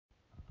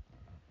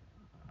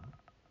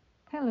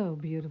Hello,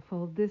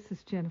 beautiful. This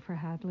is Jennifer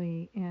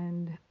Hadley,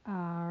 and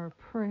our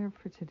prayer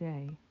for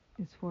today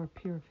is for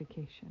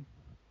purification.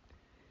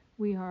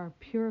 We are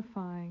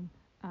purifying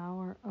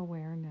our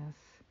awareness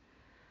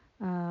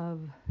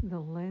of the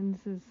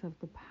lenses of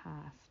the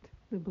past,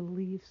 the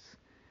beliefs,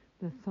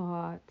 the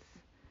thoughts,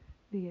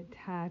 the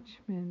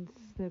attachments,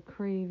 the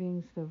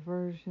cravings, the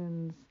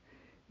aversions,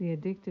 the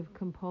addictive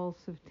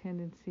compulsive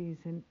tendencies,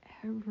 and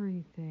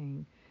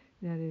everything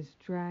that is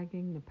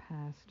dragging the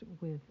past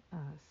with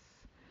us.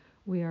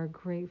 We are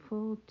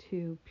grateful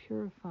to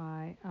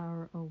purify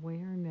our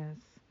awareness,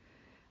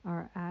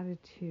 our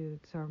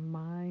attitudes, our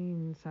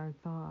minds, our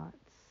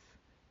thoughts,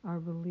 our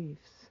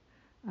beliefs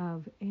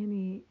of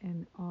any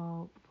and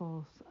all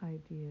false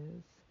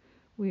ideas.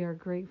 We are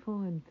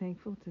grateful and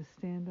thankful to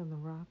stand on the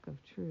rock of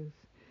truth.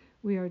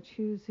 We are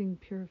choosing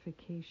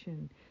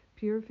purification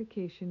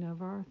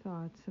of our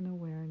thoughts and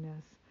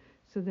awareness,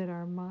 so that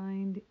our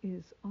mind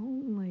is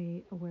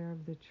only aware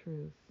of the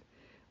truth.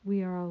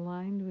 We are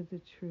aligned with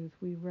the truth.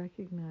 We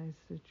recognize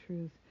the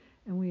truth,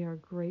 and we are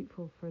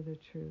grateful for the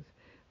truth.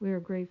 We are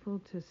grateful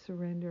to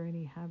surrender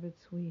any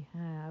habits we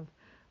have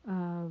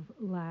of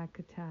lack,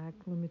 attack,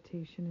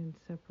 limitation, and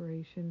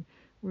separation.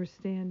 We're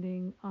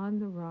standing on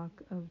the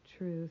rock of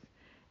truth,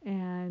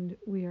 and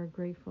we are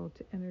grateful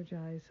to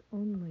energize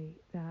only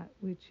that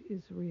which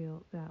is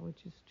real, that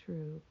which is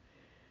true.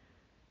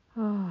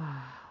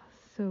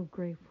 So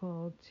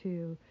grateful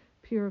to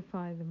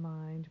purify the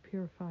mind,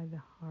 purify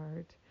the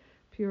heart,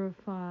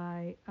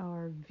 purify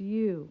our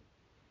view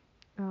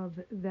of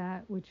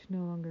that which no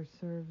longer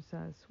serves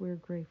us. We're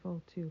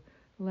grateful to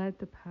let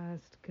the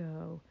past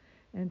go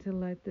and to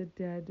let the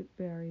dead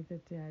bury the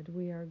dead.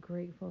 We are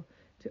grateful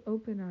to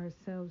open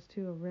ourselves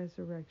to a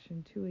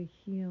resurrection, to a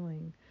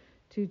healing,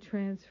 to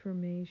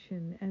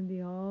transformation, and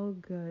the all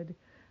good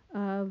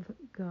of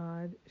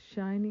God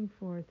shining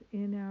forth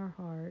in our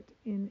heart,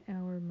 in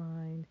our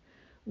mind.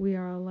 We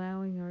are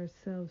allowing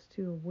ourselves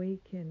to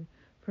awaken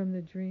from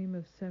the dream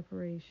of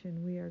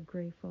separation. We are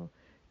grateful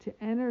to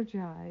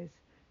energize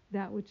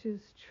that which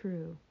is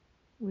true.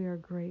 We are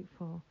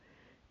grateful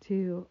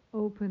to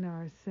open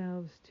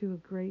ourselves to a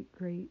great,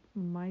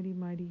 mighty,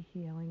 mighty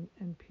healing,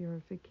 and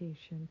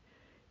purification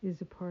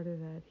is a part of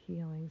that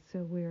healing. So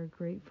we are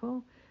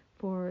grateful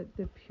for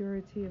the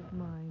purity of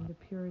mind, the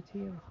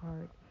purity of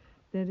heart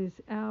that is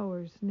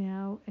ours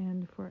now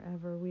and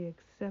forever. We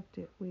accept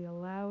it. We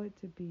allow it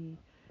to be.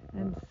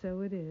 And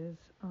so it is.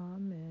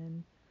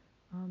 Amen.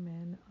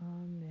 Amen.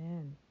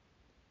 Amen.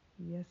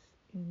 Yes,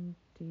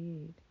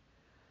 indeed.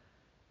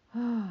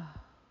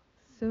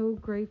 So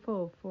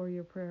grateful for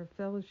your prayer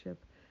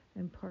fellowship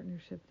and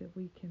partnership, that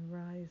we can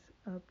rise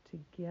up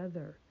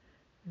together,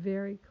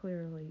 very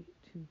clearly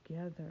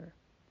together.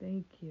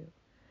 Thank you.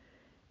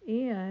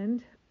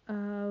 And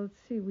let's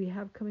see, we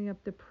have coming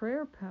up the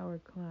Prayer Power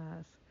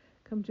class.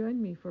 Come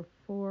join me for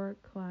 4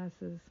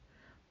 classes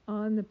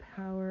on the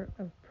power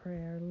of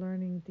prayer,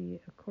 learning the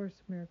A Course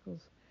in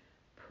Miracles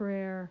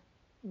prayer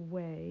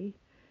way.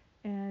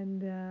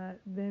 And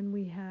then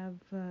we have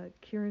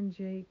Kieran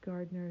J.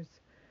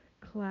 Gardner's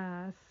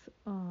class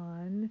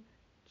on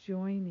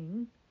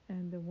joining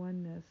and the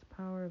oneness,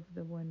 power of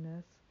the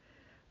oneness,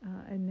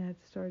 and that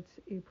starts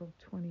April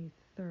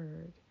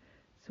 23rd.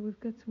 So we've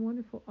got some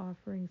wonderful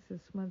offerings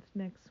this month.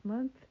 Next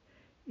month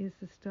is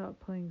the Stop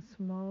Playing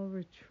Small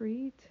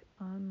retreat,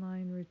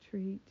 online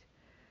retreat.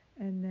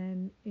 And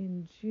then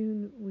in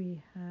June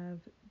we have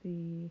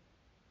the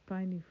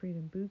Finding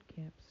Freedom Boot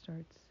Camp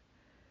starts.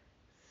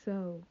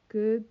 So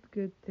good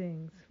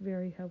things,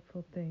 very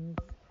helpful things.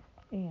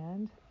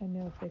 And I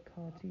know if they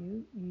call to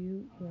you,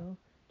 you will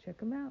check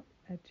them out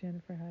at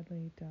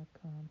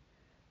jenniferhadley.com.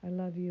 I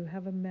love you.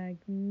 Have a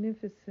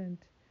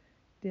magnificent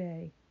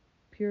day.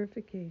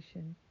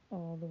 Purification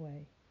all the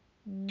way.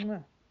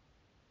 Mwah.